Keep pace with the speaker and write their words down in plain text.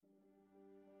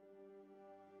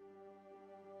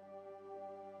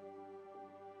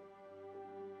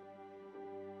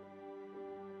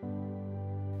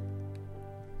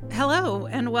Hello,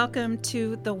 and welcome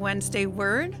to the Wednesday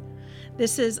Word.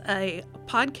 This is a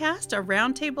podcast, a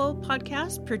roundtable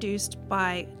podcast produced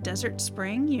by Desert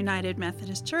Spring United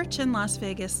Methodist Church in Las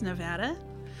Vegas, Nevada.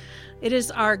 It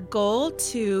is our goal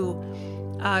to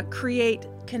create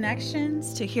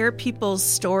connections, to hear people's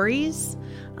stories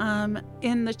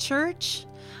in the church,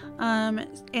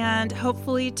 and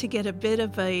hopefully to get a bit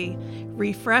of a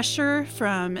refresher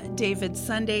from David's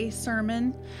Sunday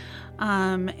sermon.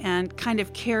 And kind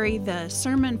of carry the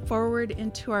sermon forward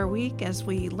into our week as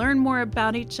we learn more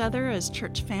about each other as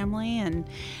church family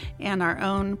and our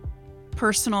own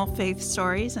personal faith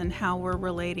stories and how we're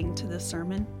relating to the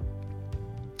sermon.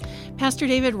 Pastor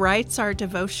David writes our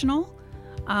devotional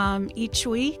each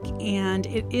week, and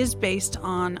it is based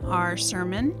on our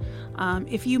sermon.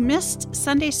 If you missed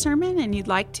Sunday sermon and you'd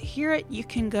like to hear it, you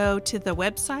can go to the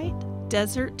website,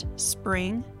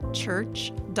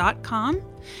 desertspringchurch.com,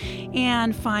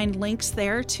 and find links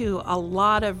there to a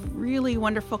lot of really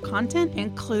wonderful content,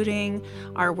 including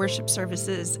our worship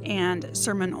services and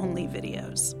sermon-only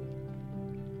videos.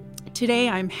 Today,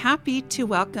 I'm happy to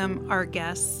welcome our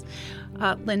guests,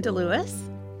 Linda Lewis.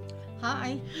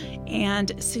 Hi.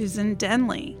 And Susan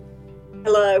Denley.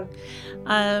 Hello.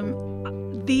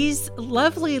 These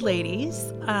lovely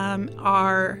ladies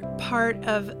are part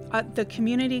of the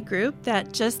community group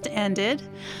that just ended.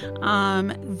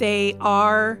 They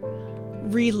are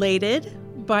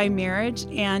related by marriage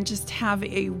and just have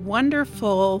a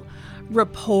wonderful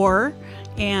rapport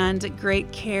and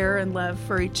great care and love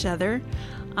for each other.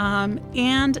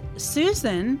 And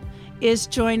Susan is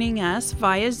joining us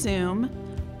via Zoom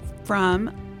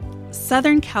from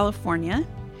Southern California.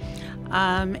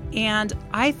 And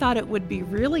I thought it would be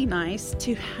really nice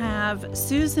to have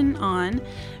Susan on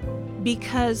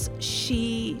because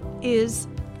she is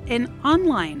an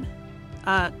online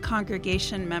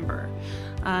congregation member.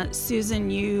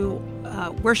 Susan, you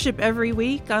worship every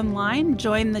week online,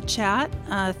 join the chat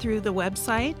through the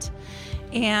website,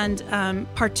 and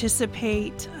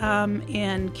participate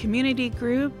in community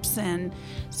groups and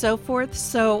so forth.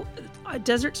 So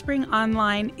Desert Spring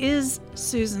Online is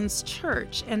Susan's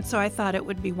church, and so I thought it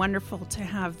would be wonderful to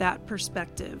have that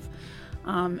perspective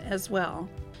as well.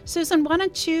 Susan, why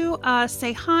don't you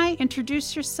say hi,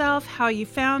 introduce yourself, how you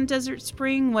found Desert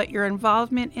Spring, what your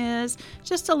involvement is,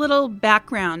 just a little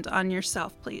background on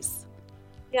yourself, please.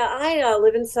 Yeah, I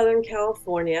live in Southern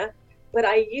California, but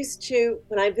I used to,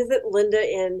 when I visit Linda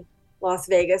in Las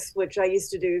Vegas, which I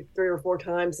used to do 3 or 4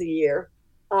 times a year,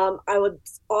 I would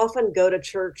often go to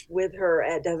church with her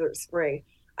at Desert Spring.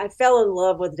 I fell in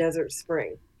love with Desert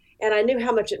Spring, and I knew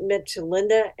how much it meant to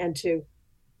Linda and to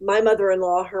my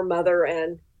mother-in-law, her mother,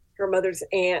 and her mother's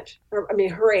aunt, her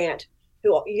aunt,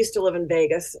 who used to live in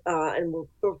Vegas, and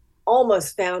were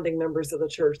almost founding members of the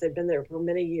church. They'd been there for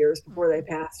many years before they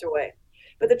passed away.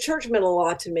 But the church meant a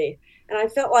lot to me, and I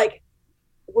felt like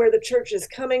where the church is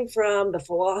coming from, the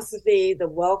philosophy, the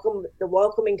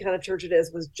welcoming kind of church it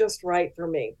is, was just right for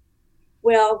me.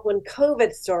 Well, when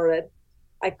COVID started,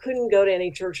 I couldn't go to any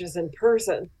churches in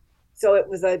person. So it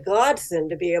was a godsend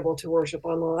to be able to worship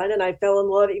online. And I fell in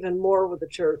love even more with the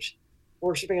church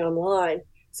worshiping online.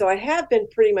 So I have been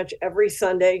pretty much every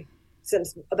Sunday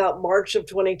since about March of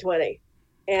 2020.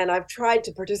 And I've tried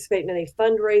to participate in any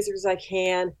fundraisers I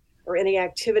can or any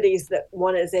activities that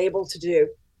one is able to do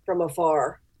from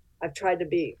afar. I've tried to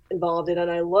be involved in,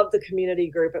 and I love the community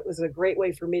group. It was a great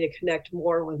way for me to connect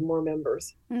more with more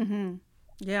members. Mm-hmm.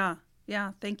 Yeah.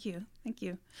 Thank you.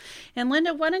 And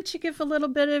Linda, why don't you give a little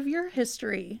bit of your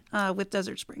history with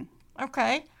Desert Spring?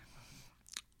 Okay.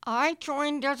 I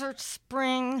joined Desert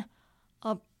Spring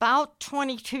about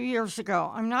 22 years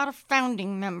ago. I'm not a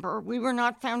founding member. We were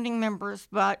not founding members,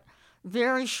 but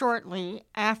very shortly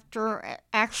after,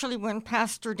 actually when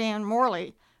Pastor Dan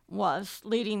Morley was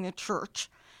leading the church.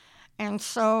 And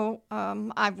so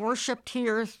I've worshiped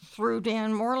here through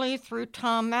Dan Morley, through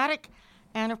Tom Maddock,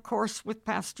 and of course with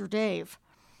Pastor Dave.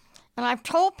 And I've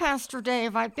told Pastor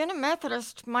Dave I've been a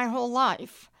Methodist my whole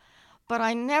life, but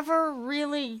I never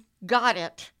really got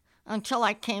it until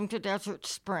I came to Desert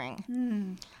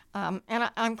Spring. And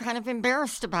I'm kind of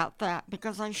embarrassed about that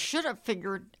because I should have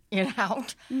figured it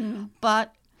out.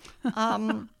 But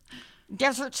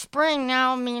Desert Spring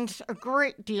now means a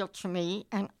great deal to me,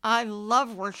 and I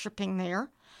love worshiping there.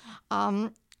 I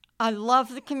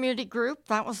love the community group.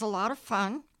 That was a lot of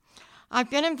fun. I've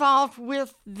been involved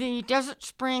with the Desert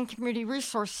Spring Community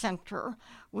Resource Center,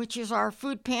 which is our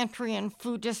food pantry and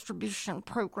food distribution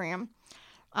program.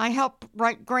 I help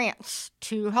write grants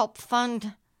to help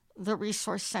fund the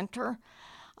resource center.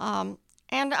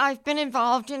 And I've been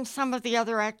involved in some of the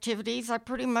other activities. I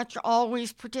pretty much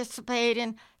always participate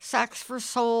in Sacks for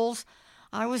Souls.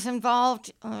 I was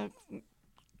involved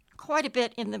quite a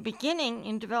bit in the beginning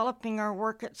in developing our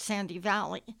work at Sandy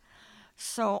Valley.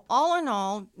 So all in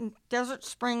all, Desert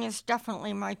Spring is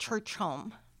definitely my church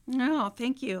home. No,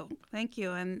 thank you. Thank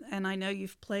you. And I know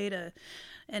you've played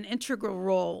an integral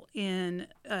role in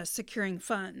securing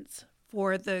funds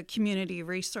for the Community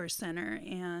Resource Center,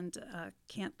 and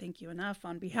can't thank you enough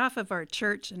on behalf of our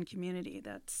church and community.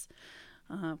 That's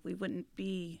we wouldn't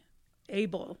be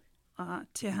able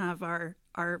to have our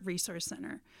resource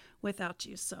center without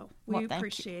you. So we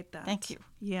appreciate that. Thank you.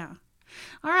 Yeah.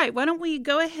 All right. Why don't we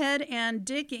go ahead and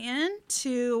dig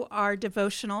into our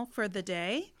devotional for the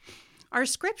day? Our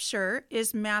scripture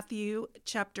is Matthew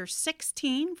chapter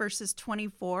 16, verses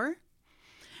 24.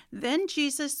 Then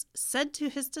Jesus said to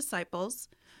his disciples,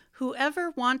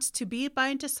 "Whoever wants to be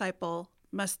my disciple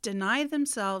must deny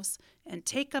themselves and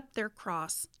take up their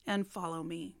cross and follow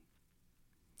me."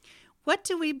 What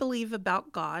do we believe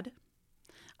about God?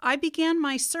 I began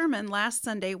my sermon last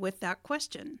Sunday with that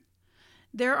question.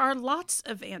 There are lots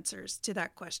of answers to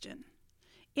that question.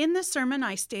 In the sermon,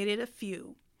 I stated a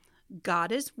few.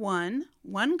 God is one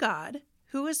God,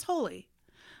 who is holy.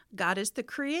 God is the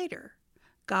creator.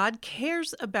 God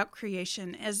cares about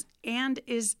creation and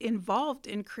is involved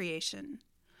in creation.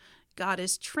 God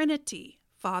is Trinity,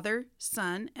 Father,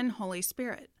 Son, and Holy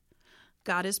Spirit.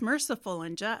 God is merciful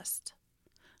and just.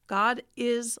 God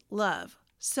is love,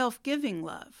 self-giving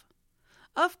love.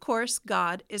 Of course,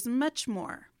 God is much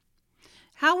more.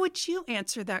 How would you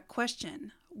answer that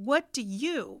question? What do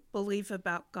you believe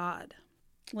about God?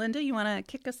 Linda, you want to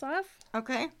kick us off?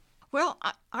 Okay. Well,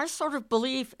 I sort of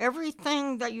believe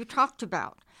everything that you talked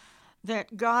about,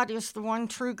 that God is the one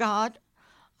true God,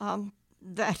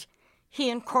 that he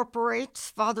incorporates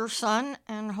Father, Son,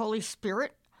 and Holy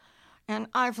Spirit. And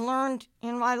I've learned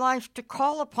in my life to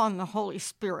call upon the Holy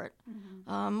Spirit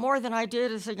more than I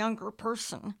did as a younger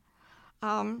person.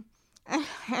 And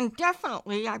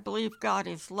definitely, I believe God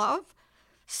is love,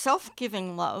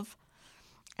 self-giving love.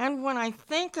 And when I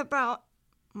think about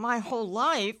my whole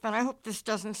life, and I hope this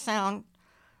doesn't sound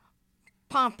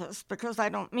pompous because I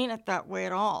don't mean it that way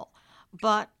at all,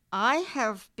 but I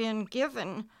have been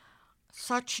given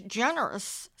such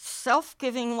generous,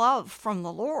 self-giving love from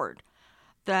the Lord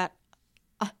that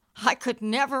I could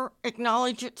never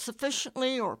acknowledge it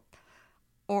sufficiently or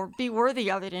be worthy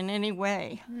of it in any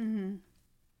way. Mm-hmm.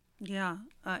 Yeah,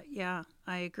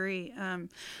 I agree.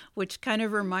 Which kind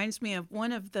of reminds me of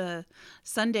one of the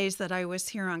Sundays that I was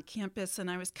here on campus,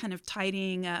 and I was kind of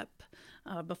tidying up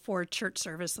before church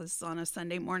services on a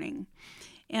Sunday morning.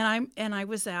 And I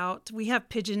was out. We have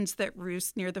pigeons that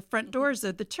roost near the front doors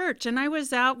of the church, and I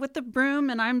was out with the broom,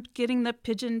 and I'm getting the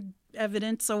pigeon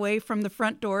evidence away from the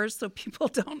front doors so people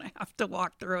don't have to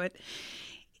walk through it.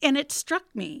 And it struck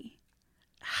me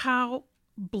how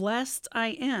blessed I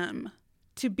am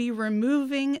to be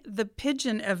removing the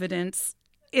pigeon evidence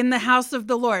in the house of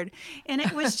the Lord. And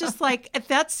it was just like,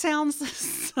 that sounds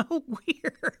so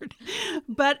weird,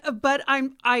 but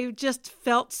I just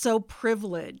felt so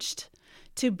privileged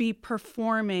to be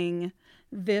performing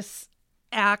this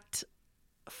act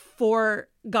for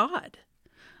God,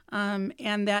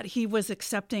 and that he was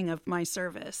accepting of my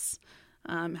service,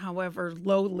 however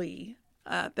lowly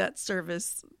that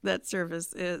service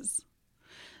is.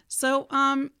 So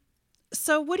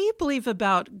what do you believe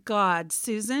about God,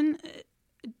 Susan?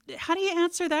 How do you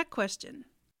answer that question?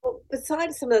 Well,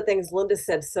 besides some of the things Linda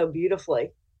said so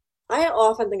beautifully, I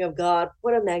often think of God,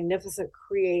 what a magnificent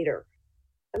creator.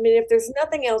 I mean, if there's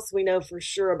nothing else we know for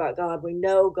sure about God, we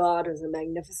know God is a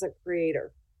magnificent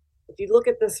creator. If you look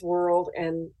at this world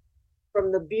and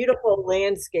from the beautiful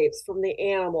landscapes, from the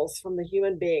animals, from the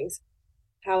human beings,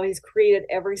 how he's created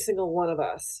every single one of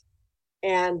us,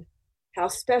 and how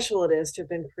special it is to have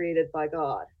been created by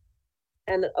God.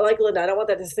 And like Linda, I don't want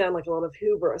that to sound like a lot of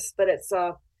hubris, but it's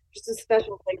just a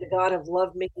special thing to God have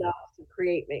loved me enough to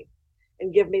create me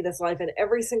and give me this life. And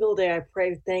every single day I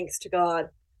pray thanks to God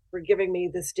for giving me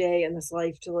this day and this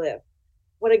life to live.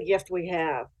 What a gift we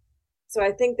have. So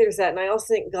I think there's that. And I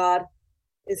also think God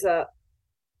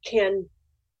can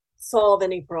solve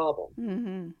any problem.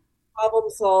 Mm-hmm. Problem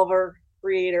solver,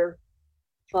 creator,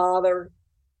 father,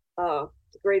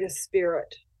 the greatest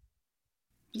spirit.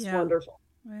 Just wonderful.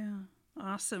 Yeah.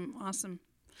 Awesome.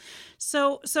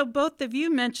 So both of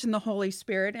you mentioned the Holy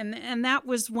Spirit, and that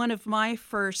was one of my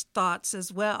first thoughts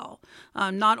as well.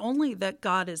 Not only that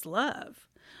God is love,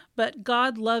 but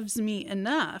God loves me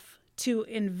enough to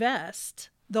invest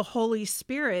the Holy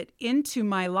Spirit into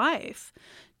my life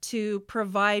to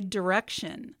provide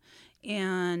direction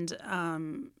and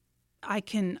I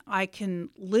can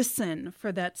listen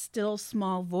for that still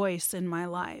small voice in my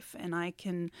life, and I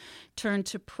can turn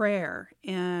to prayer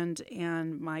and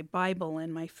my Bible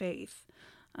and my faith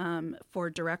for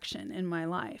direction in my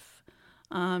life.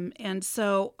 And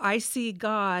so I see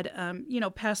God,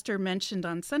 Pastor mentioned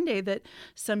on Sunday that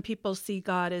some people see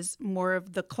God as more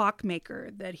of the clockmaker,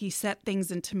 that he set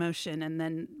things into motion and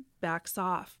then backs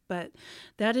off. But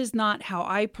that is not how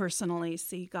I personally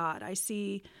see God. I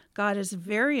see God as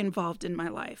very involved in my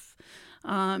life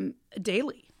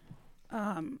daily.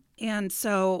 And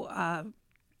so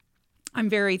I'm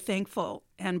very thankful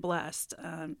and blessed,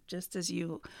 just as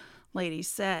you ladies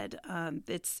said.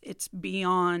 It's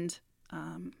beyond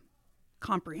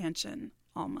comprehension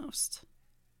almost.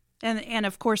 And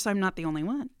of course, I'm not the only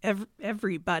one.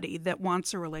 Everybody that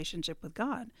wants a relationship with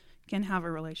God can have a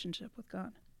relationship with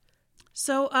God.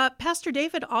 So Pastor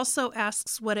David also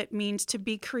asks what it means to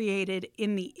be created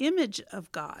in the image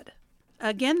of God.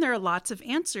 Again, there are lots of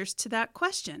answers to that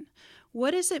question.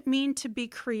 What does it mean to be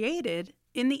created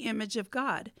in the image of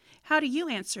God? How do you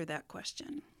answer that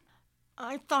question?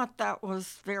 I thought that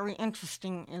was very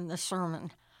interesting in the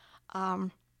sermon.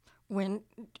 When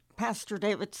Pastor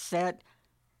David said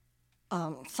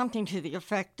something to the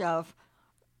effect of,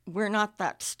 we're not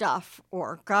that stuff,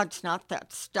 or God's not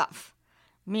that stuff,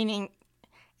 meaning,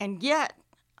 and yet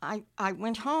I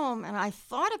went home and I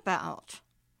thought about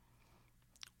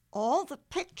all the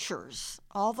pictures,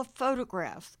 all the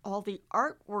photographs, all the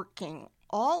artworking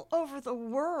all over the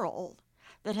world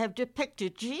that have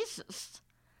depicted Jesus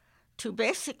to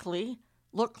basically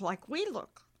look like we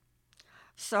look.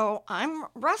 So I'm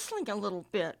wrestling a little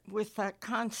bit with that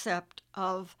concept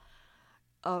of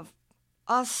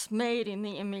us made in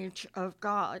the image of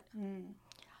God.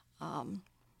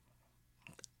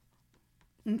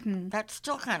 That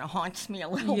still kind of haunts me a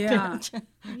little bit.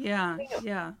 Yeah.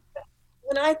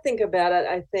 When I think about it,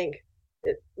 I think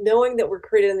that knowing that we're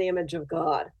created in the image of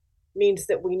God means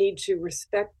that we need to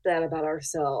respect that about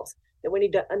ourselves, that we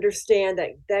need to understand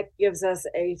that that gives us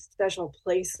a special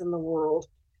place in the world,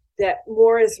 that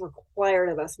more is required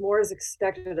of us, more is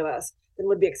expected of us than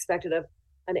would be expected of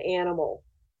an animal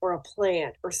or a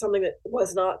plant or something that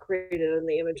was not created in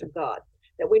the image of God.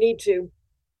 That we need to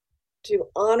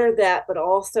honor that, but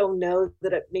also know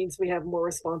that it means we have more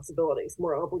responsibilities,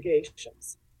 more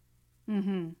obligations.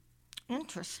 Mm-hmm.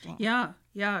 Interesting. Yeah,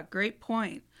 great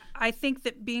point. I think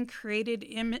that being created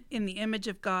in the image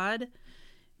of God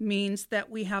means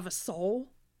that we have a soul,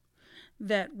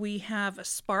 that we have a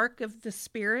spark of the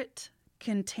Spirit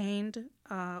contained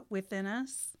within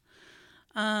us,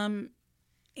 and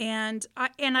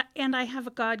I have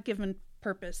a God-given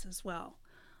purpose as well.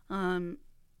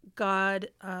 God,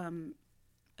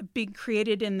 being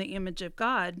created in the image of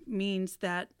God means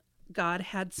that God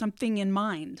had something in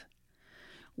mind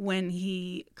when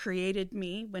he created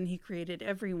me, when he created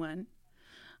everyone.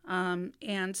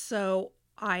 And so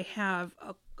I have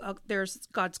there's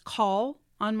God's call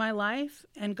on my life,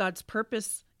 and God's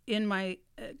purpose in my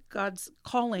God's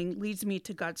calling leads me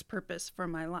to God's purpose for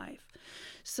my life.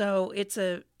 So it's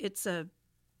a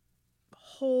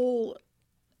whole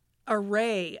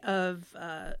array of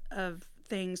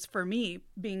things for me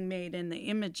being made in the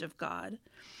image of God.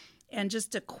 And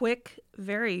just a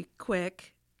very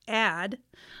quick ad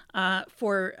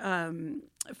for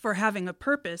having a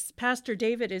purpose. Pastor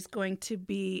David is going to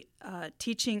be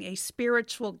teaching a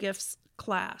spiritual gifts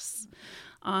class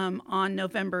on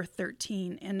November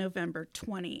 13 and November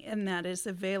 20, and that is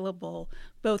available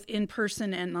both in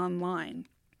person and online.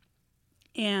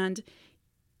 And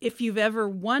if you've ever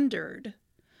wondered,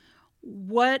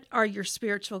 what are your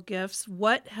spiritual gifts?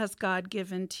 What has God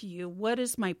given to you? What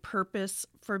is my purpose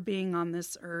for being on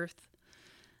this earth?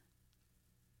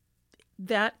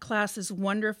 That class is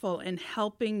wonderful in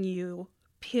helping you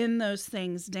pin those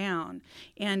things down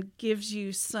and gives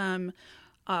you some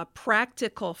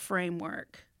practical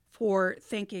framework for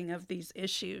thinking of these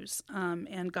issues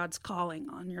and God's calling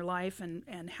on your life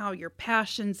and how your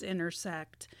passions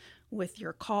intersect with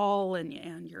your call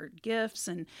and your gifts.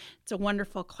 And it's a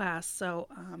wonderful class. So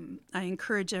I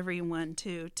encourage everyone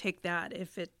to take that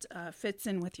if it fits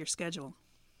in with your schedule.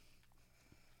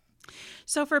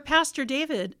 So for Pastor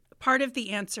David, part of the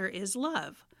answer is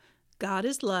love. God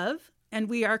is love, and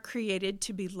we are created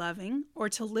to be loving or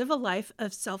to live a life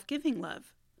of self-giving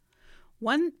love.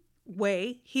 One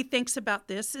way he thinks about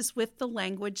this is with the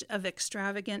language of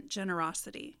extravagant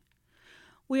generosity.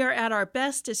 We are at our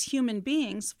best as human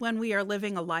beings when we are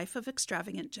living a life of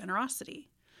extravagant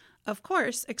generosity. Of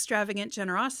course, extravagant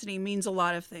generosity means a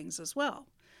lot of things as well.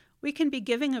 We can be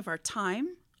giving of our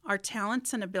time, our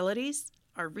talents and abilities,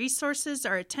 our resources,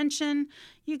 our attention.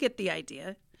 You get the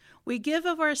idea. We give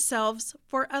of ourselves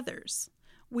for others.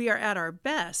 We are at our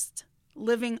best,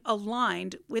 living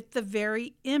aligned with the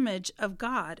very image of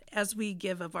God as we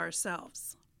give of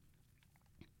ourselves.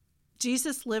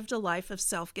 Jesus lived a life of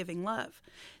self-giving love.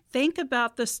 Think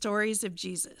about the stories of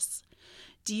Jesus.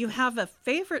 Do you have a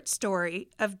favorite story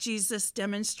of Jesus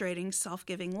demonstrating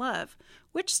self-giving love?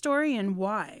 Which story and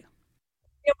why?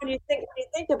 Yeah, when you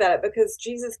think about it, because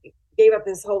Jesus gave up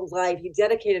his whole life, he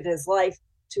dedicated his life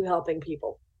to helping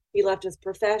people. He left his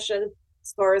profession.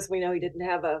 As far as we know, he didn't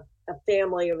have a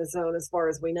family of his own, as far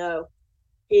as we know.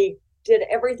 He did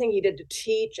everything he did to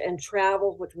teach and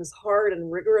travel, which was hard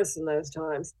and rigorous in those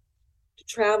times, to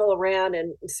travel around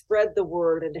and spread the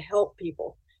word and to help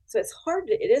people. So it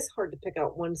is hard to pick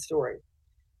out one story.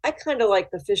 I kind of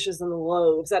like the fishes and the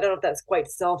loaves. I don't know if that's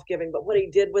quite self-giving, but what he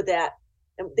did with that.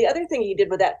 And the other thing he did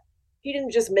with that, he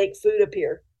didn't just make food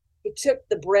appear. He took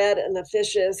the bread and the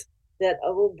fishes that a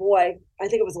little boy, I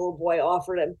think it was a little boy,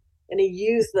 offered him, and he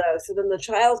used those. So then the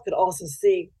child could also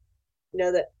see,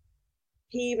 that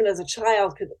he, even as a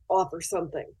child, could offer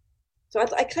something. So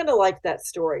I kind of like that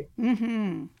story.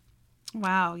 Mm-hmm.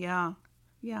 Wow, yeah.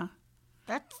 Yeah.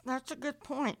 That's a good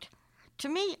point. To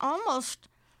me, a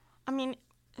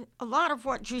lot of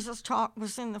what Jesus taught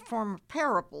was in the form of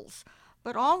parables,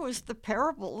 but always the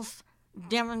parables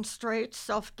demonstrate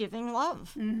self-giving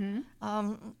love. Mm-hmm.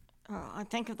 I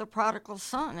think of the prodigal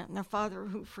son and the father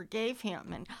who forgave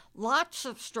him, and lots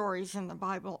of stories in the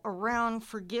Bible around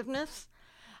forgiveness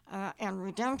and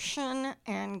redemption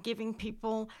and giving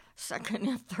people second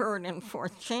and third and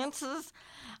fourth chances.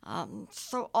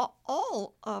 So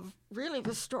all of really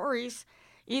the stories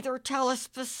either tell a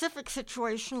specific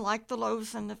situation like the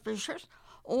loaves and the fishes,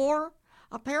 or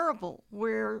a parable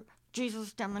where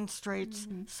Jesus demonstrates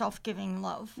self-giving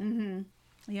love. Mm-hmm.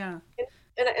 Yeah.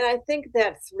 And I think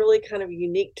that's really kind of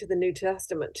unique to the New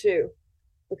Testament too,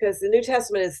 because the New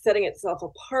Testament is setting itself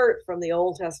apart from the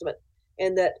Old Testament,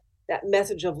 and that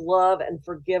message of love and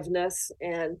forgiveness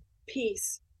and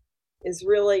peace is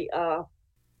really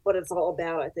what it's all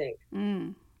about, I think.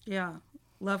 Yeah.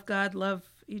 Love God, love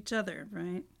each other,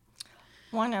 right?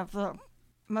 One of the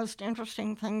most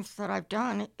interesting things that I've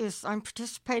done is I'm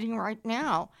participating right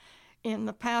now in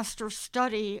the pastor's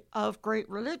study of great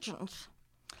religions.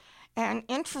 And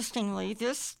interestingly,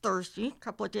 this Thursday, a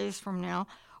couple of days from now,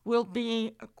 we will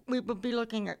be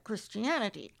looking at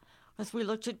Christianity. As we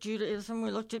looked at Judaism, we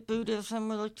looked at Buddhism,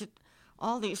 we looked at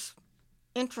all these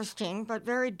interesting but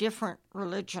very different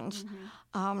religions.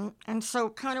 Mm-hmm. And so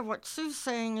kind of what Sue's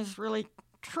saying is really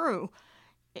true.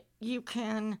 You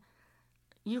can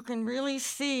really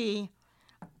see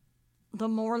the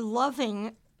more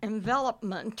loving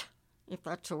envelopment, if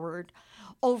that's a word,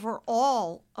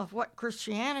 overall of what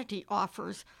Christianity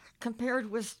offers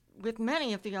compared with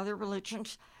many of the other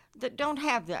religions that don't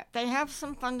have that. They have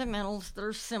some fundamentals that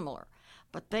are similar,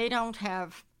 but they don't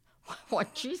have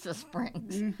what Jesus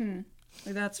brings. Mm-hmm.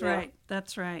 That's right.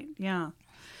 That's right. Yeah.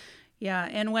 Yeah.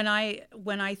 And when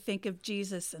I think of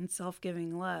Jesus and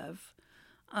self-giving love,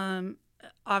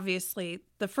 obviously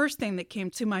the first thing that came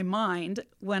to my mind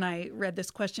when I read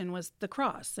this question was the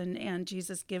cross and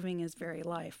Jesus giving his very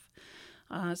life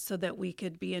so that we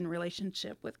could be in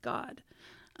relationship with God.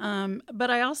 But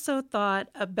I also thought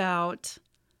about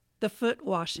the foot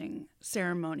washing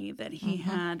ceremony that he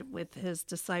had with his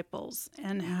disciples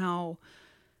and how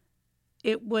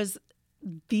it was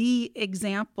the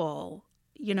example,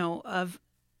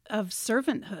 of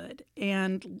servanthood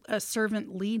and a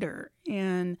servant leader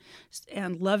and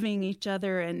loving each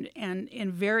other and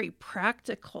in very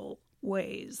practical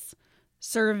ways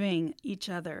serving each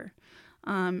other.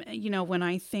 When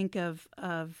I think of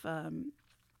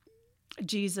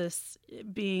Jesus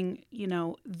being,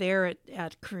 there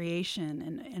at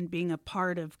creation and being a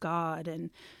part of God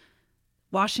and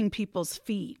washing people's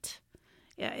feet,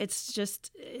 yeah, it's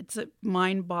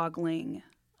mind-boggling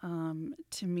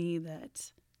to me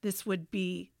that this would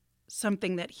be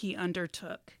something that he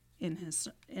undertook in his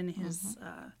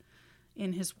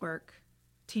work,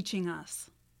 teaching us.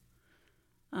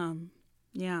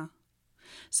 Yeah.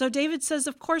 So David says,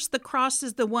 of course, the cross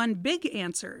is the one big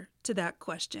answer to that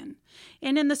question.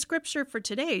 And in the scripture for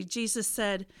today, Jesus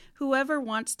said, whoever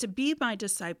wants to be my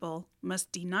disciple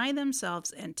must deny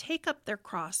themselves and take up their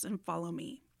cross and follow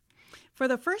me. For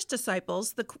the first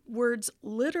disciples, the words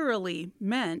literally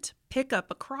meant pick up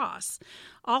a cross.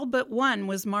 All but one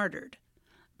was martyred.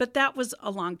 But that was a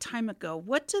long time ago.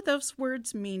 What do those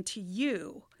words mean to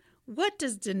you? What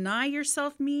does deny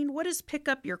yourself mean? What does pick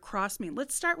up your cross mean?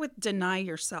 Let's start with deny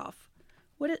yourself.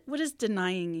 What is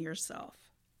denying yourself?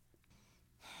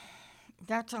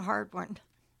 That's a hard one.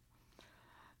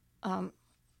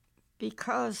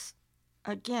 Because,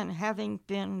 again, having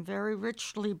been very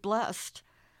richly blessed,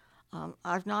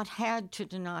 I've not had to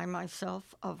deny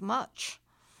myself of much,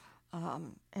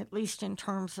 at least in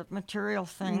terms of material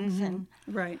things. And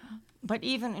Right. But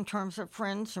even in terms of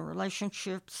friends and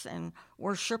relationships and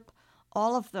worship,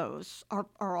 all of those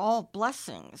are all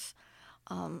blessings.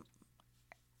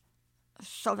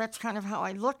 So that's kind of how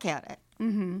I look at it.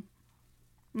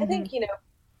 I think,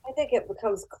 I think it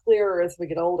becomes clearer as we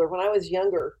get older. When I was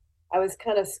younger, I was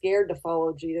kind of scared to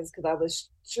follow Jesus because I was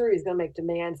sure he's going to make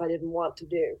demands I didn't want to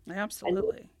do.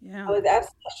 Absolutely. Yeah. I was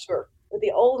absolutely sure. But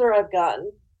the older I've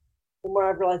gotten, the more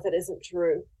I've realized that isn't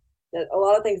true. That a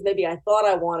lot of things maybe I thought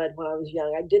I wanted when I was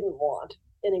young, I didn't want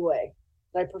anyway.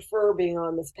 I prefer being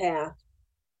on this path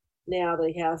now that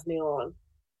he has me on.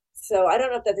 So I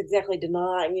don't know if that's exactly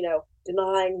denying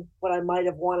what I might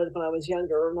have wanted when I was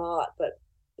younger or not, but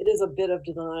it is a bit of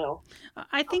denial.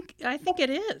 I think it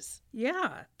is.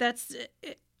 Yeah.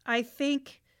 I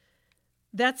think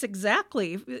that's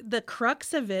exactly the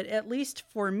crux of it, at least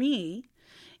for me,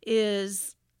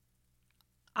 is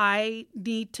I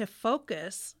need to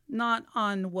focus not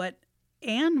on what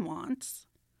Anne wants,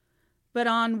 but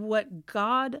on what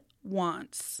God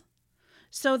wants.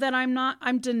 So that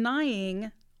I'm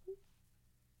denying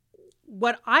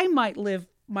what I might live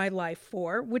my life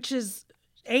for, which is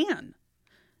Anne.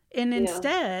 And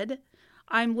instead,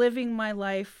 I'm living my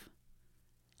life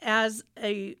as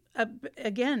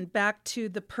again, back to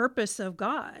the purpose of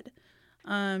God.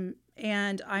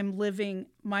 And I'm living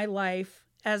my life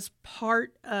as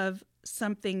part of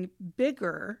something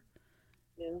bigger.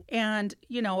 Yeah. And,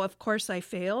 of course I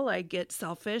fail. I get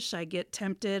selfish. I get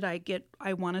tempted.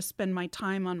 I want to spend my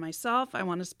time on myself. I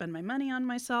want to spend my money on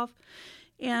myself.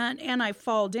 And I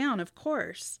fall down, of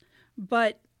course.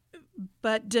 But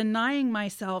denying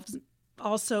myself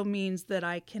also means that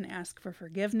I can ask for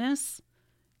forgiveness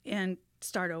and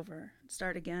start over,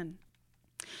 start again.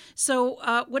 So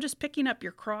what does picking up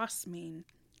your cross mean?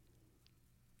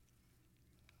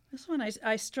 This one,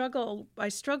 I struggled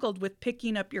with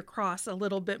picking up your cross a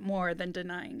little bit more than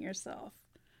denying yourself.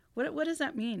 What does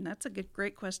that mean? That's a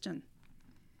great question.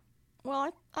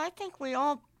 Well, I think we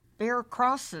all bear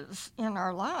crosses in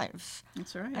our lives.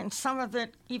 That's right. And some of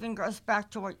it even goes back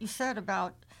to what you said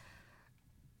about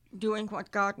doing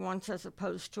what God wants as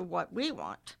opposed to what we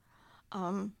want.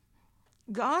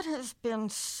 God has been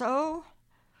so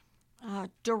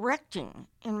directing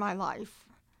in my life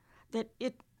that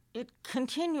it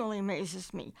continually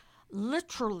amazes me.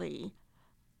 Literally,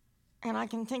 and I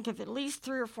can think of at least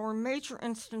 3 or 4 major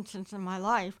instances in my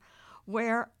life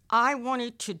where I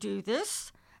wanted to do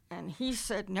this, and he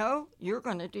said, no, you're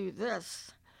going to do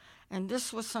this. And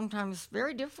this was sometimes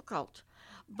very difficult.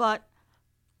 But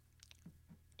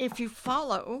if you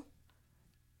follow,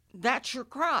 that's your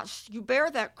cross. You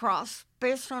bear that cross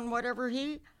based on whatever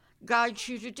he guides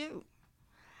you to do.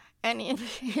 And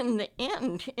in the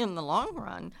end, in the long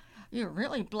run, you're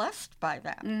really blessed by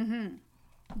that. Mm-hmm.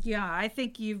 Yeah, I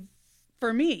think you've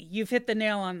hit the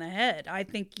nail on the head. I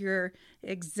think you're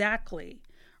exactly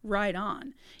right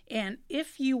on. And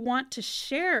if you want to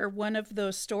share one of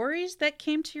those stories that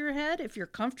came to your head, if you're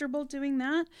comfortable doing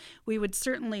that, we would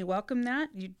certainly welcome that.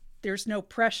 There's no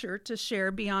pressure to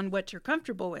share beyond what you're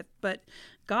comfortable with. But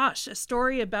gosh, a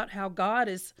story about how God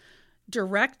is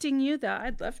directing you,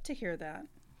 I'd love to hear that.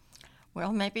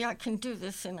 Well, maybe I can do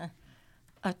this in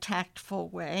a tactful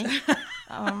way.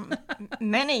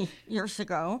 Many years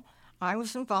ago, I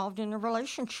was involved in a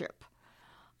relationship.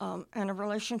 And a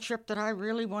relationship that I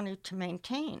really wanted to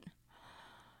maintain.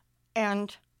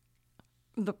 And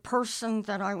the person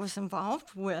that I was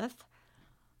involved with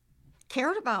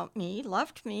cared about me,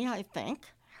 loved me, I think,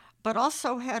 but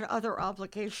also had other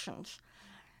obligations.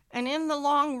 And in the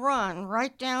long run,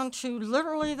 right down to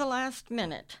literally the last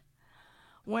minute,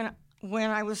 when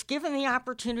I was given the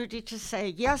opportunity to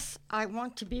say, yes, I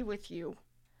want to be with you,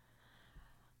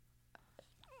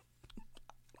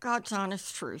 God's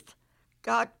honest truth,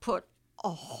 God put a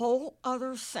whole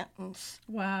other sentence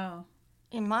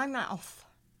in my mouth.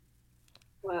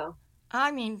 Wow.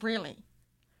 I mean, really.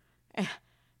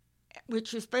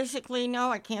 Which is basically,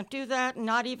 no, I can't do that.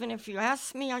 Not even if you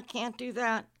ask me, I can't do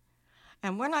that.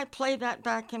 And when I play that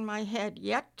back in my head,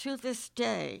 yet to this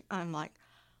day, I'm like,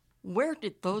 where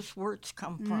did those words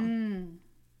come from?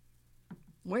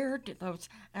 Where did those?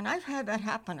 And I've had that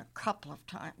happen a couple of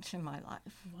times in my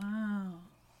life. Wow.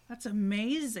 That's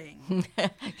amazing.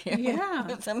 Yeah.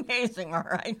 It's amazing, all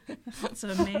right. That's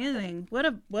amazing. What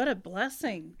a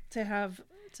blessing to have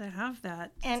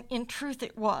that. And in truth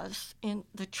it was, in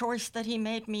the choice that he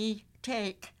made me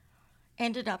take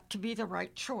ended up to be the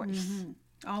right choice. Mm-hmm.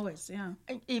 Always, yeah.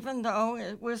 Even though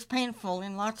it was painful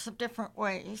in lots of different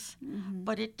ways,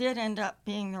 but it did end up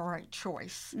being the right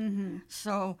choice.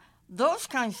 So those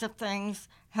kinds of things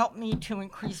help me to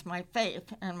increase my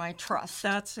faith and my trust.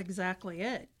 That's exactly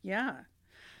it. Yeah.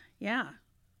 Yeah.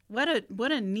 What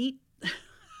a neat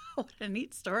what a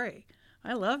neat story.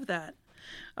 I love that.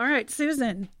 All right,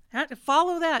 Susan,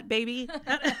 follow that, baby.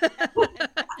 I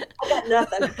got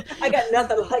nothing. I got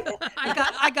nothing like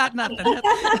that. I got nothing.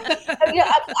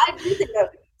 I do think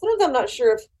that sometimes I'm not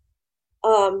sure if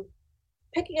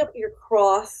picking up your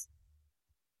cross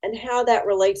and how that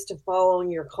relates to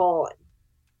following your calling.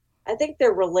 I think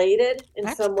they're related in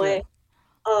That's some good. way.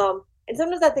 And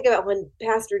sometimes I think about when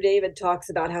Pastor David talks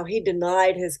about how he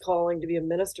denied his calling to be a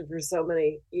minister for so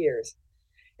many years.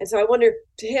 And so I wonder,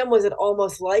 to him, was it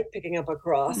almost like picking up a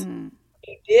cross?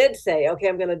 He did say, okay,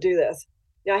 I'm going to do this.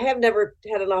 Now, I have never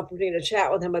had an opportunity to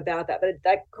chat with him about that, but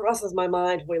that crosses my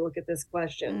mind when we look at this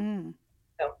question.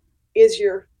 So, is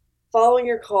your following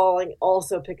your calling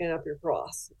also picking up your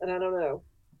cross? And I don't know.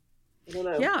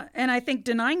 Yeah, and I think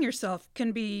denying yourself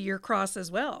can be your cross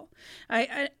as well.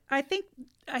 I think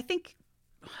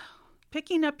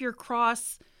picking up your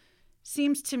cross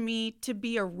seems to me to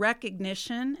be a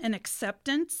recognition and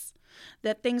acceptance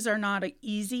that things are not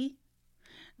easy,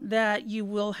 that you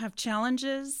will have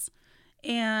challenges,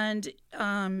 and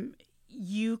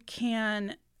you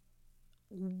can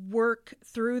work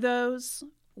through those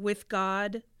with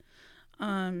God,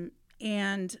 and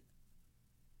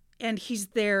He's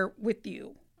there with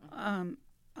you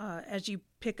as you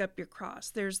pick up your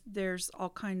cross. There's all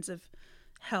kinds of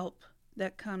help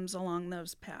that comes along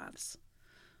those paths.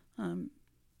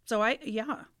 So I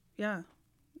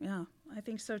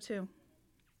think so too.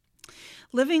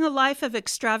 Living a life of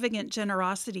extravagant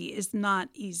generosity is not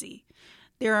easy.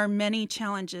 There are many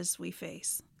challenges we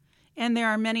face, and there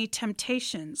are many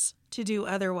temptations to do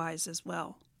otherwise as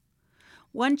well.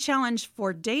 One challenge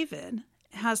for David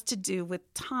has to do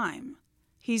with time.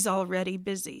 He's already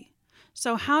busy.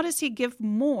 So how does he give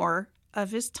more of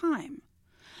his time?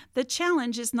 The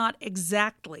challenge is not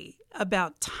exactly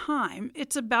about time,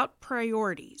 it's about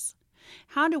priorities.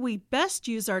 How do we best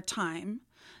use our time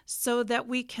so that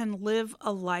we can live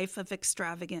a life of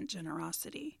extravagant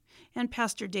generosity? And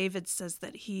Pastor David says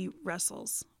that he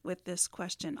wrestles with this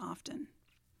question often.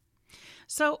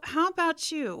 So how about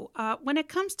you? When it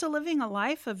comes to living a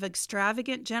life of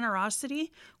extravagant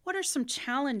generosity, what are some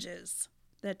challenges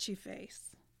that you face?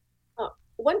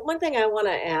 One thing I want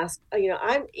to ask,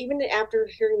 I'm even after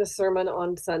hearing the sermon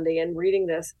on Sunday and reading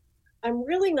this, I'm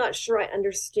really not sure I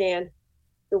understand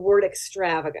the word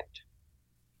extravagant.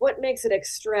 What makes it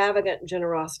extravagant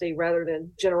generosity rather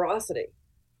than generosity?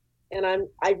 And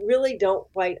I really don't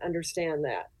quite understand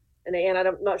that. And Anne,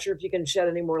 I'm not sure if you can shed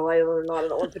any more light on it or not. I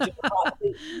don't want to put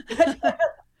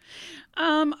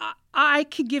you I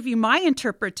could give you my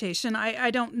interpretation.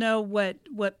 I don't know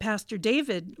what Pastor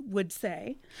David would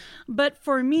say. But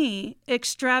for me,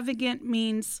 extravagant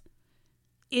means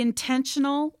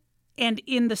intentional and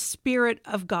in the spirit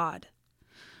of God.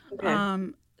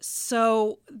 Okay.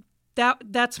 So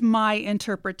that's my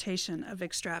interpretation of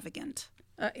extravagant.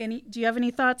 Do you have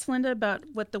any thoughts, Linda, about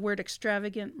what the word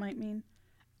extravagant might mean?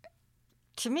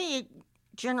 To me,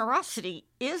 generosity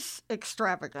is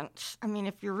extravagant. I mean,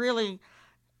 if you're really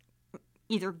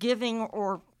either giving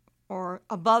or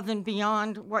above and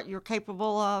beyond what you're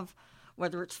capable of,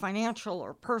 whether it's financial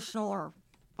or personal or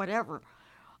whatever.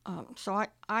 So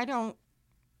I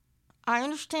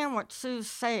understand what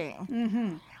Sue's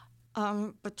saying.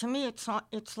 But to me,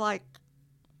 it's like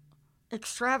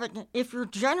extravagant. If you're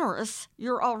generous,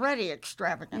 you're already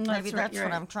extravagant. Maybe that's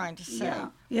what I'm trying to say.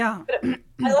 Yeah.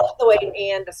 I love the way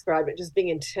Anne described it, just being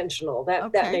intentional.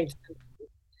 That made sense.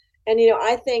 And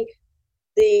I think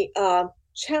the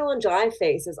challenge I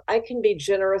face is I can be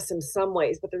generous in some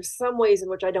ways, but there's some ways in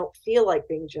which I don't feel like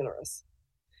being generous.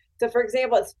 So, for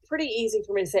example, it's pretty easy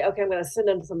for me to say, okay, I'm going to send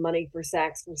in some money for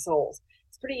Sacks for Souls.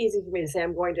 It's pretty easy for me to say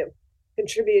I'm going to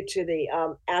contribute to the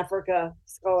Africa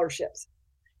scholarships.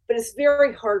 But it's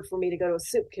very hard for me to go to a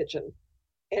soup kitchen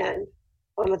and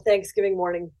on a Thanksgiving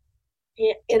morning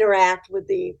interact with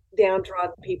the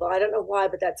downtrodden people. I don't know why,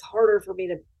 but that's harder for me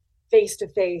to face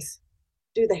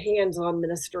do the hands-on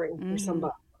ministering for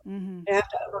somebody. I have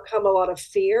to overcome a lot of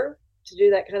fear to do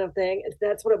that kind of thing.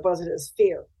 That's what it was. It is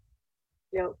fear.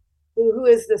 Who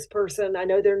is this person? I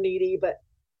know they're needy, but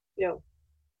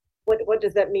what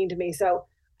does that mean to me? So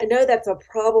I know that's a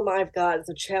problem I've got. It's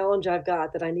a challenge I've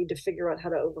got that I need to figure out how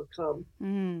to overcome.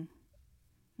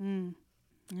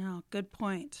 Yeah, good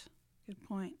point.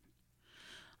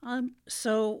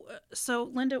 So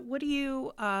Linda, what do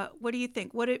you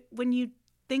think? When you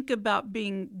think about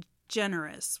being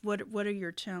generous, what are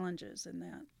your challenges in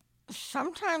that?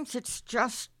 Sometimes it's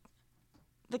just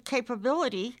the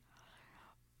capability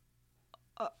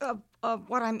of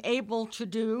what I'm able to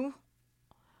do.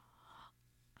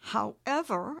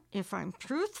 However, if I'm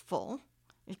truthful,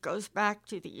 it goes back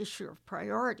to the issue of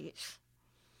priorities.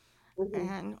 Mm-hmm.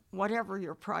 And whatever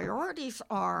your priorities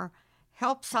are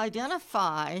helps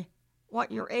identify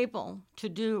what you're able to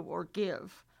do or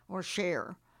give or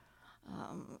share.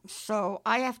 So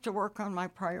I have to work on my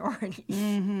priorities.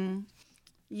 Mm-hmm.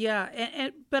 Yeah,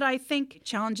 but I think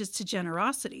challenges to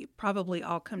generosity probably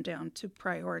all come down to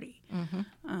priority.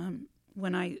 Mm-hmm.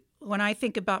 When I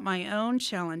think about my own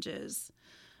challenges,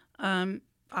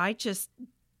 I just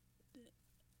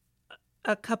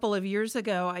a couple of years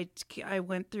ago I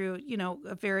went through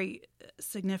a very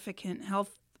significant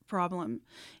health problem,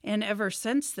 and ever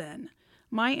since then,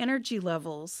 my energy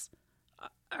levels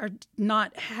are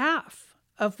not half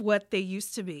of what they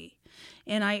used to be.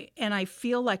 And I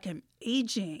feel like I'm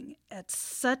aging at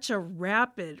such a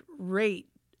rapid rate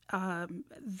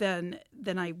than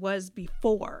I was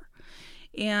before.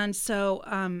 And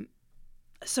so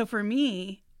for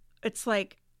me, it's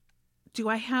like, do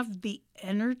I have the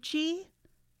energy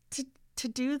to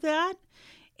do that?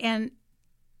 And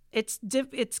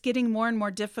it's getting more and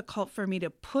more difficult for me to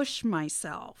push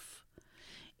myself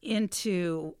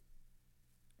into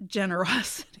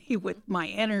generosity with my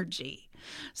energy.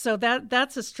 So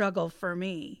that's a struggle for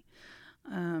me.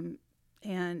 And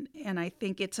I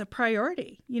think it's a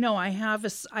priority.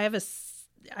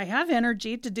 I have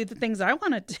energy to do the things I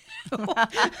want to do.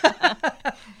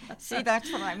 See,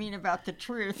 that's what I mean about the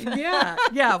truth. Yeah.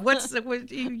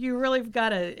 You really have got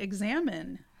to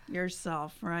examine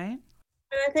yourself, right?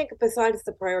 And I think besides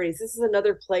the priorities, this is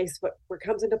another place where it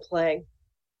comes into play.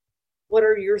 What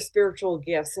are your spiritual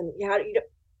gifts? And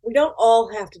we don't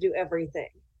all have to do everything.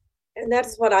 And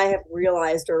that's what I have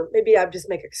realized, or maybe I just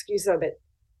make excuse of it.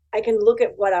 I can look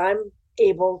at what I'm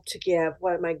able to give,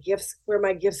 where my gifts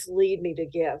lead me to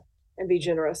give and be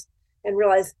generous, and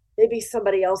realize maybe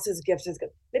somebody else's gift is good.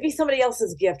 Maybe somebody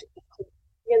else's gift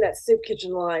in that soup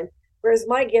kitchen line, whereas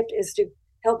my gift is to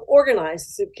help organize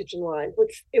the soup kitchen line,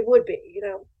 which it would be,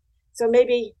 So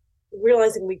maybe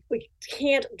realizing we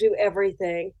can't do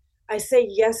everything. I say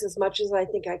yes as much as I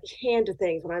think I can to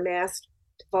things when I'm asked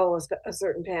to follow a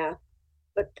certain path,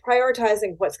 but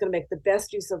prioritizing what's going to make the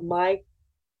best use of my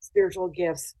spiritual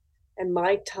gifts and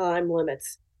my time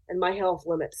limits and my health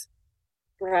limits.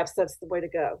 Perhaps that's the way to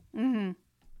go. Mm-hmm.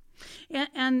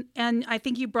 And I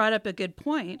think you brought up a good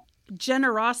point.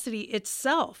 Generosity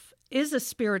itself is a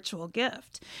spiritual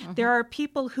gift. Uh-huh. There are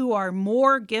people who are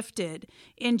more gifted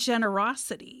in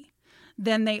generosity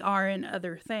than they are in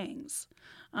other things.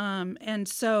 And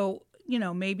so,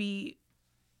 maybe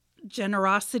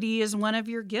generosity is one of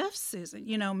your gifts.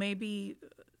 Maybe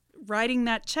writing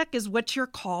that check is what you're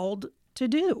called to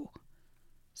do.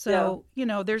 So,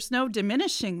 there's no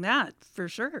diminishing that for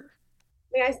sure.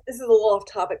 This is a little off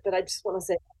topic, but I just want to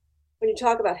say, when you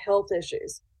talk about health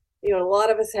issues, a lot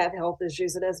of us have health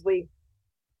issues, and as we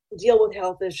deal with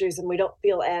health issues and we don't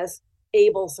feel as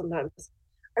able sometimes.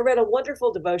 I read a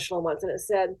wonderful devotional once, and it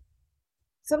said,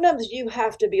 sometimes you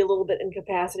have to be a little bit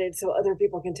incapacitated so other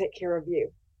people can take care of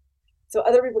you. So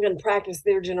other people can practice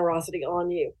their generosity on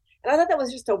you. And I thought that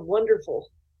was just a wonderful,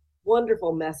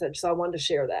 wonderful message. So I wanted to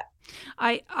share that.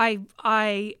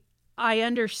 I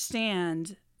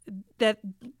understand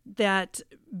that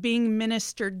being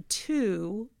ministered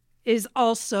to is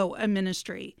also a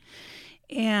ministry,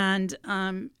 and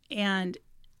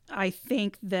I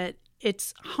think that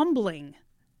it's humbling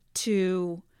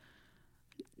to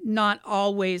not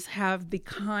always have the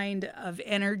kind of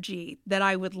energy that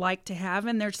I would like to have,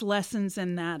 and there's lessons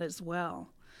in that as well.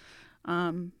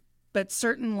 But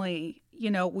certainly,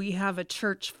 we have a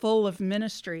church full of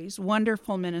ministries,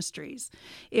 wonderful ministries.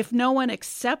 If no one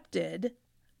accepted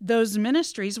those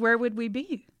ministries, where would we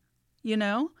be?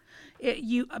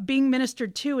 Being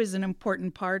ministered to is an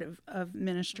important part of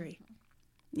ministry.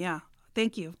 Yeah.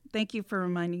 Thank you. Thank you for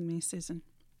reminding me, Susan.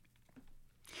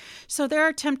 So there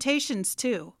are temptations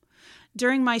too.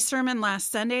 During my sermon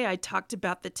last Sunday, I talked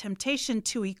about the temptation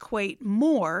to equate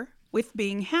more with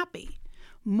being happy.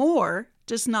 More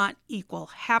does not equal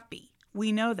happy.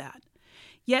 We know that.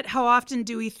 Yet how often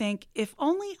do we think, if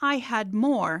only I had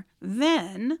more,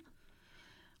 then...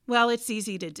 Well, it's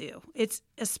easy to do. It's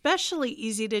especially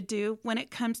easy to do when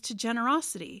it comes to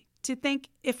generosity, to think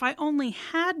if I only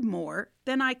had more,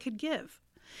 then I could give.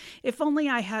 If only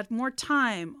I had more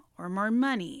time or more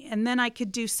money, and then I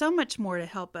could do so much more to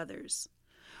help others.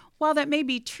 while that may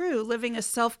be true, living a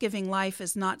self-giving life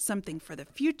is not something for the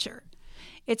future.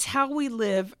 It's how we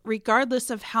live regardless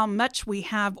of how much we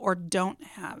have or don't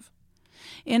have.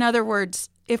 In other words,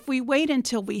 if we wait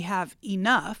until we have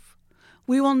enough,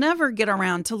 we will never get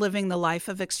around to living the life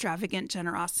of extravagant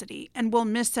generosity, and we'll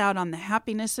miss out on the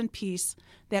happiness and peace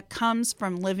that comes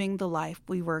from living the life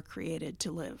we were created to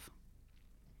live.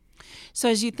 So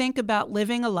as you think about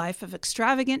living a life of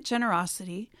extravagant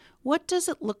generosity, what does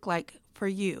it look like for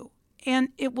you? And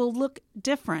it will look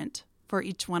different for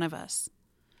each one of us.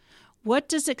 What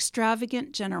does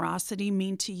extravagant generosity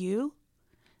mean to you?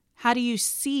 How do you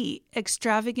see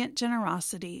extravagant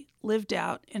generosity lived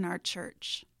out in our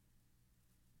church?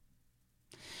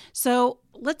 So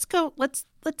let's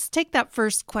take that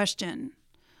first question.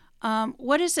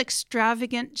 What does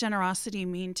extravagant generosity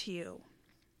mean to you?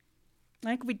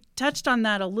 Like we touched on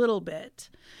that a little bit,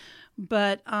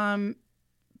 but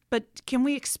can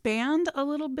we expand a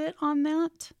little bit on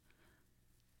that?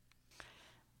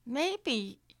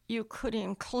 Maybe you could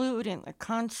include in the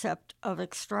concept of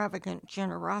extravagant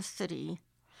generosity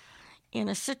in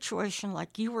a situation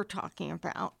like you were talking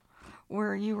about,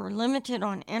 where you are limited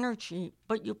on energy,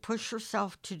 but you push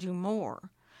yourself to do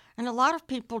more. And a lot of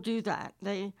people do that.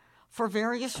 For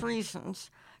various reasons,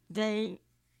 they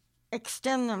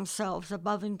extend themselves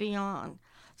above and beyond.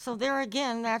 So there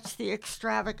again, that's the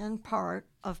extravagant part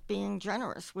of being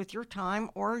generous with your time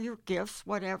or your gifts,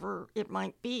 whatever it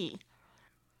might be.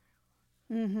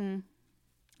 Mm-hmm.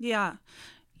 Yeah.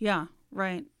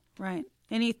 Right.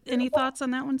 Any thoughts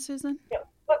on that one, Susan? Yeah.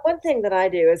 But one thing that I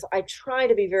do is I try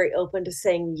to be very open to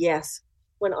saying yes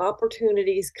when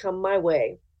opportunities come my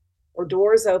way or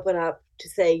doors open up, to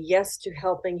say yes to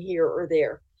helping here or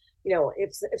there. You know,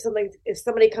 if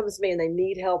somebody comes to me and they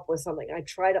need help with something, I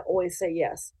try to always say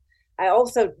yes. I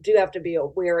also do have to be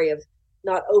wary of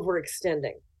not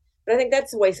overextending. But I think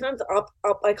that's the way. Sometimes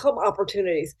I call them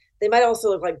opportunities. They might also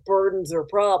look like burdens or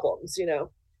problems,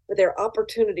 but they're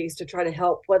opportunities to try to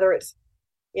help, whether it's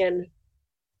in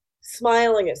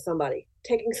smiling at somebody,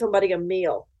 taking somebody a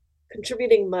meal,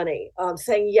 contributing money,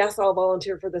 saying, yes, I'll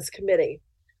volunteer for this committee,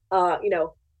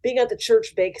 being at the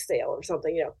church bake sale or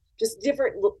something, just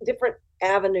different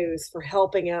avenues for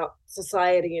helping out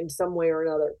society in some way or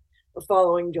another, or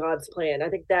following God's plan. I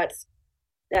think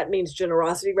that means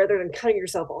generosity rather than cutting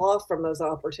yourself off from those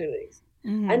opportunities.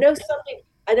 Mm-hmm.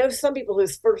 I know some people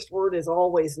whose first word is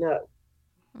always no.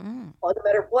 Mm. Well, no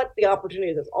matter what the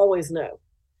opportunity is, always no.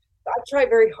 I try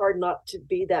very hard not to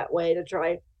be that way, to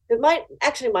try, because I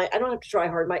don't have to try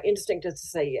hard. My instinct is to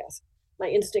say yes. My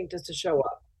instinct is to show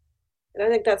up. And I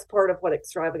think that's part of what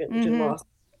extravagant generosity.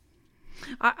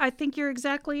 I think you're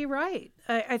exactly right.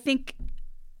 I think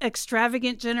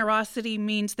extravagant generosity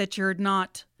means that you're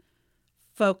not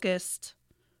focused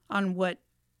on what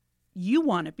you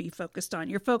want to be focused on.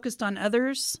 You're focused on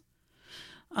others,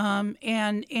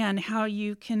 and how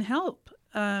you can help.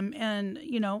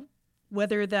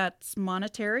 Whether that's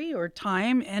monetary or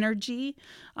time, energy,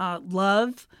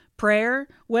 love, prayer,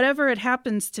 whatever it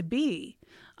happens to be,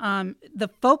 the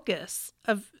focus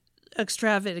of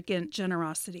extravagant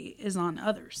generosity is on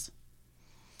others.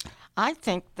 I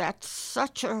think that's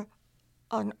such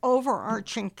an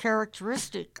overarching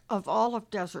characteristic of all of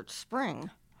Desert Spring.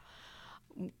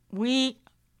 We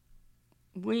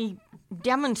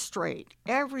demonstrate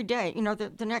every day.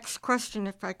 The next question,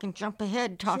 if I can jump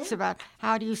ahead, talks about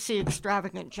how do you see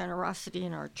extravagant generosity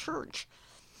in our church?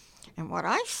 And what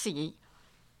I see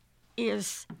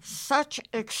is such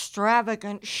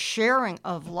extravagant sharing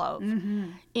of love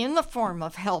in the form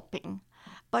of helping,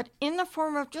 but in the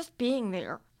form of just being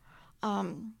there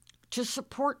to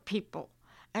support people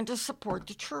and to support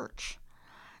the church.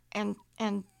 And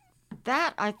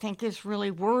that, I think, is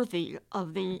really worthy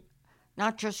of the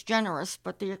not just generous,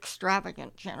 but the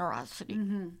extravagant generosity.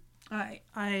 Mm-hmm.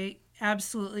 I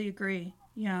absolutely agree.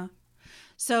 Yeah.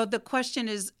 So the question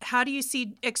is, how do you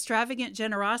see extravagant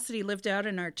generosity lived out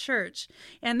in our church?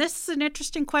 And this is an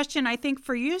interesting question, I think,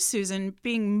 for you, Susan,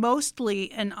 being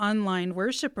mostly an online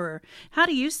worshiper. How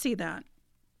do you see that?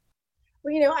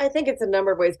 Well, I think it's a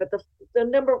number of ways, but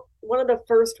one of the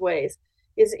first ways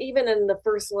is even in the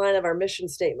first line of our mission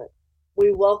statement,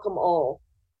 we welcome all.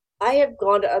 I have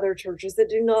gone to other churches that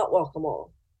do not welcome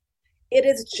all. It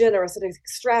is generous, it is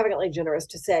extravagantly generous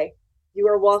to say, you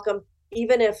are welcome,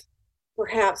 even if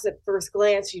perhaps at first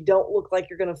glance you don't look like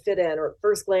you're going to fit in, or at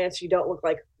first glance you don't look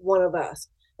like one of us,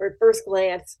 or at first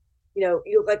glance, you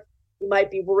look like you might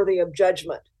be worthy of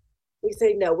judgment. We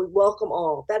say, no, we welcome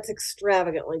all. That's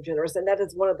extravagantly generous. And that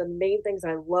is one of the main things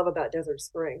I love about Desert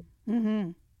Spring.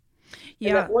 Mm-hmm.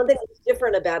 Yeah. And one thing that's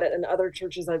different about it in other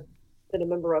churches I've been a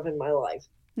member of in my life.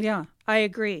 Yeah, I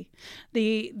agree.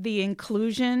 The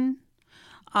inclusion,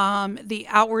 the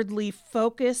outwardly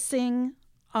focusing,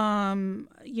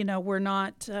 we're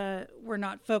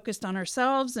not focused on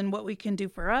ourselves and what we can do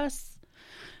for us.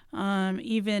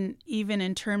 Even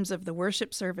in terms of the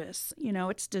worship service,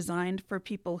 it's designed for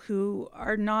people who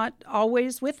are not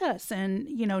always with us and,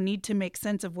 need to make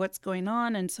sense of what's going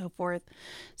on and so forth.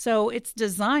 So it's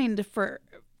designed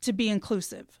to be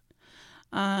inclusive.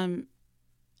 And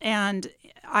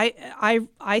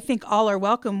I think All Are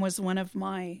Welcome was one of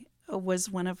my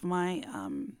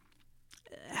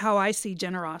how I see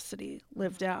generosity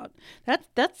lived out.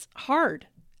 That's hard.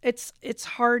 It's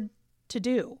hard to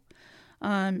do.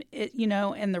 And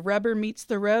the rubber meets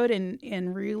the road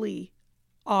in really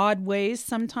odd ways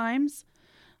sometimes.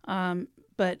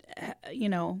 But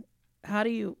how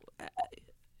do you?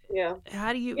 Yeah.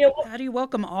 How do you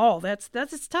welcome all? It's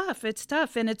tough. It's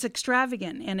tough, and it's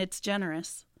extravagant, and it's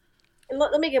generous. And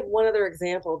let me give one other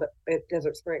example at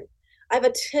Desert Spring. I've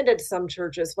attended some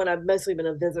churches when I've mostly been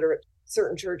a visitor at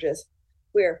certain churches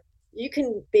where you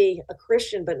can be a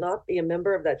Christian but not be a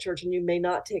member of that church, and you may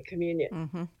not take communion.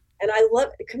 Mm-hmm. And I love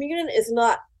communion is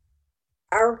not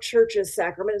our church's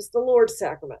sacrament; it's the Lord's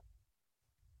sacrament.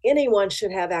 Anyone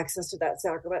should have access to that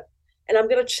sacrament. And I'm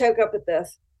going to choke up at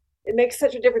this. It makes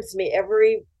such a difference to me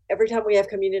every time we have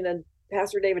communion, and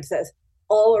Pastor David says,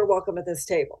 "All are welcome at this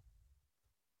table,"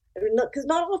 because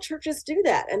not all churches do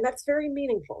that, and that's very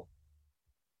meaningful.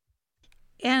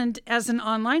 And as an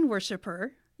online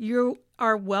worshiper, you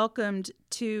are welcomed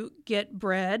to get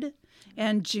bread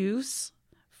and juice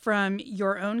from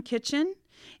your own kitchen,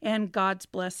 and God's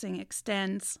blessing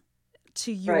extends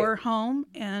to your home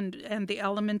and the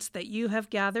elements that you have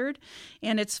gathered.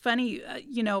 And it's funny,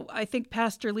 I think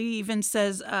Pastor Lee even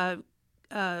says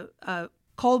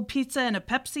cold pizza and a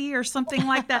Pepsi or something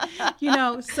like that,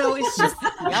 so it's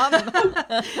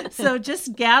just, so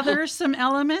just gather some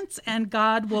elements and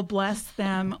God will bless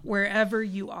them wherever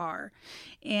you are.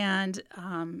 And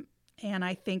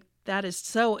I think that is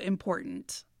so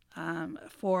important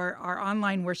for our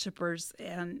online worshipers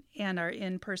and our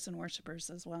in-person worshipers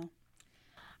as well.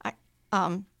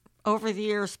 Over the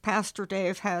years, Pastor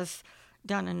Dave has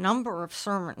done a number of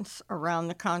sermons around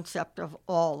the concept of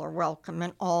all are welcome,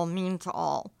 and all means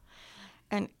all.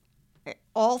 And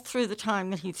all through the time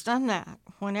that he's done that,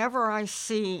 whenever I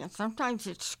see, sometimes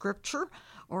it's scripture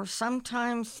or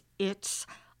sometimes it's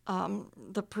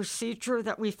the procedure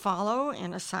that we follow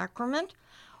in a sacrament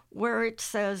where it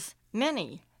says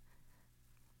many.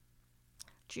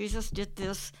 Jesus did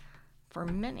this for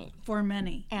many. For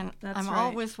many. And that's I'm right.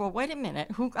 always, well, wait a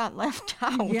minute, who got left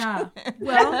out? Yeah.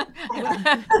 Well,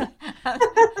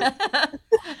 that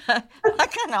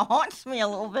kind of haunts me a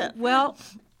little bit. Well,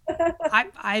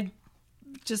 I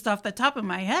just off the top of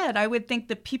my head, I would think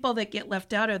the people that get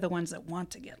left out are the ones that want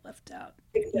to get left out.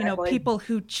 Exactly. People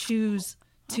who choose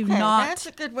to not that's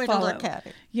a good way follow. to look at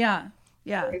it. Yeah.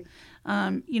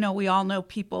 We all know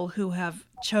people who have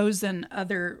chosen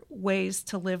other ways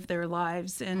to live their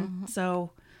lives. And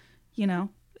so,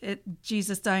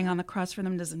 Jesus dying on the cross for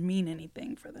them doesn't mean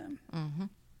anything for them. Mm-hmm.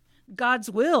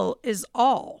 God's will is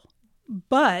all,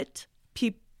 but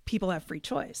people have free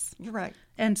choice. You're right.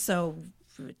 And so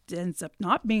it ends up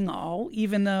not being all,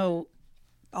 even though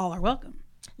all are welcome.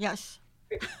 Yes.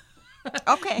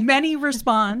 Okay. Many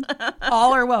respond.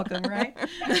 All are welcome, right?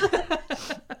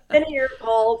 Many are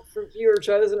called, for few are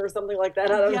chosen, or something like that.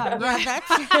 I don't know. Yeah,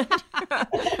 that's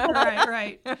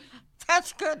Right.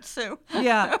 That's good, Sue.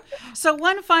 Yeah. So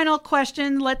one final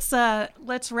question. Let's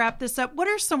wrap this up. What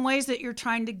are some ways that you're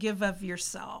trying to give of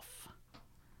yourself?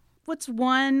 What's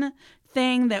one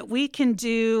thing that we can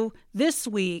do this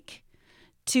week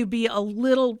to be a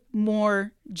little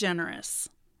more generous?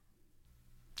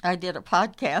 I did a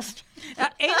podcast.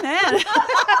 Amen.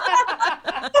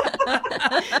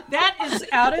 That is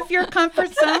out of your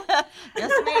comfort zone.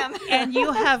 Yes, ma'am. And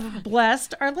you have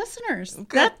blessed our listeners.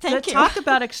 Good, thank you. Talk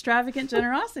about extravagant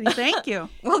generosity. Thank you.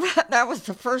 Well, that was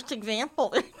the first example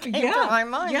that came to my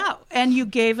mind. Yeah, and you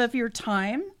gave of your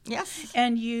time. Yes.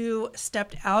 And you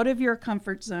stepped out of your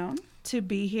comfort zone to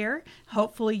be here.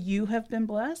 Hopefully you have been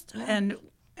blessed.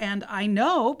 And I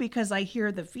know, because I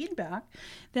hear the feedback,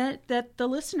 that the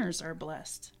listeners are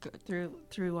blessed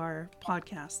through our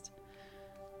podcast.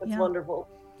 That's wonderful.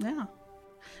 Yeah.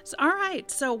 So, all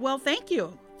right. So, well, thank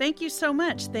you. Thank you so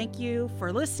much. Thank you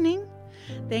for listening.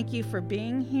 Thank you for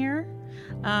being here.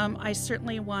 I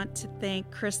certainly want to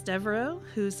thank Chris Devereaux,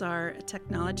 who's our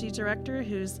technology director,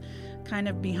 who's kind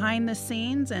of behind the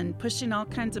scenes and pushing all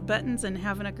kinds of buttons and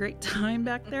having a great time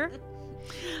back there.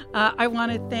 I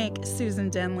want to thank Susan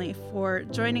Denley for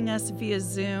joining us via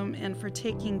Zoom and for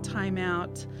taking time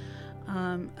out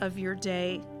of your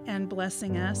day and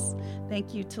blessing us.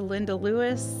 Thank you to Linda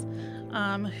Lewis,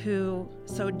 who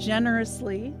so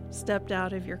generously stepped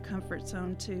out of your comfort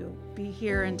zone to be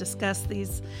here and discuss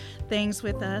these things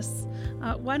with us.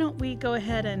 Why don't we go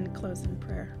ahead and close in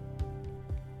prayer?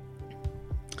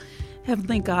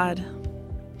 Heavenly God,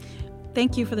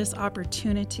 thank you for this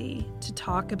opportunity to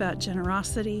talk about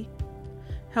generosity.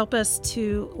 Help us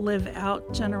to live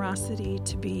out generosity,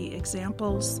 to be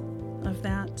examples of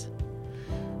that.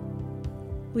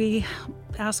 We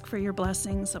ask for your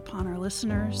blessings upon our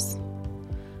listeners.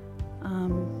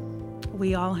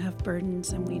 We all have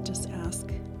burdens, and we just ask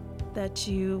that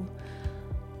you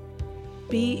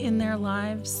be in their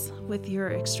lives with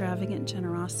your extravagant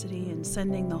generosity and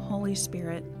sending the Holy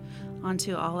Spirit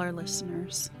onto all our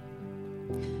listeners.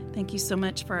 Thank you so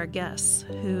much for our guests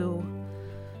who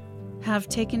have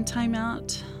taken time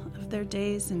out of their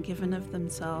days and given of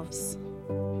themselves.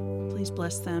 Please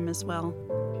bless them as well.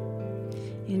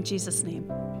 In Jesus'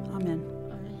 name, amen.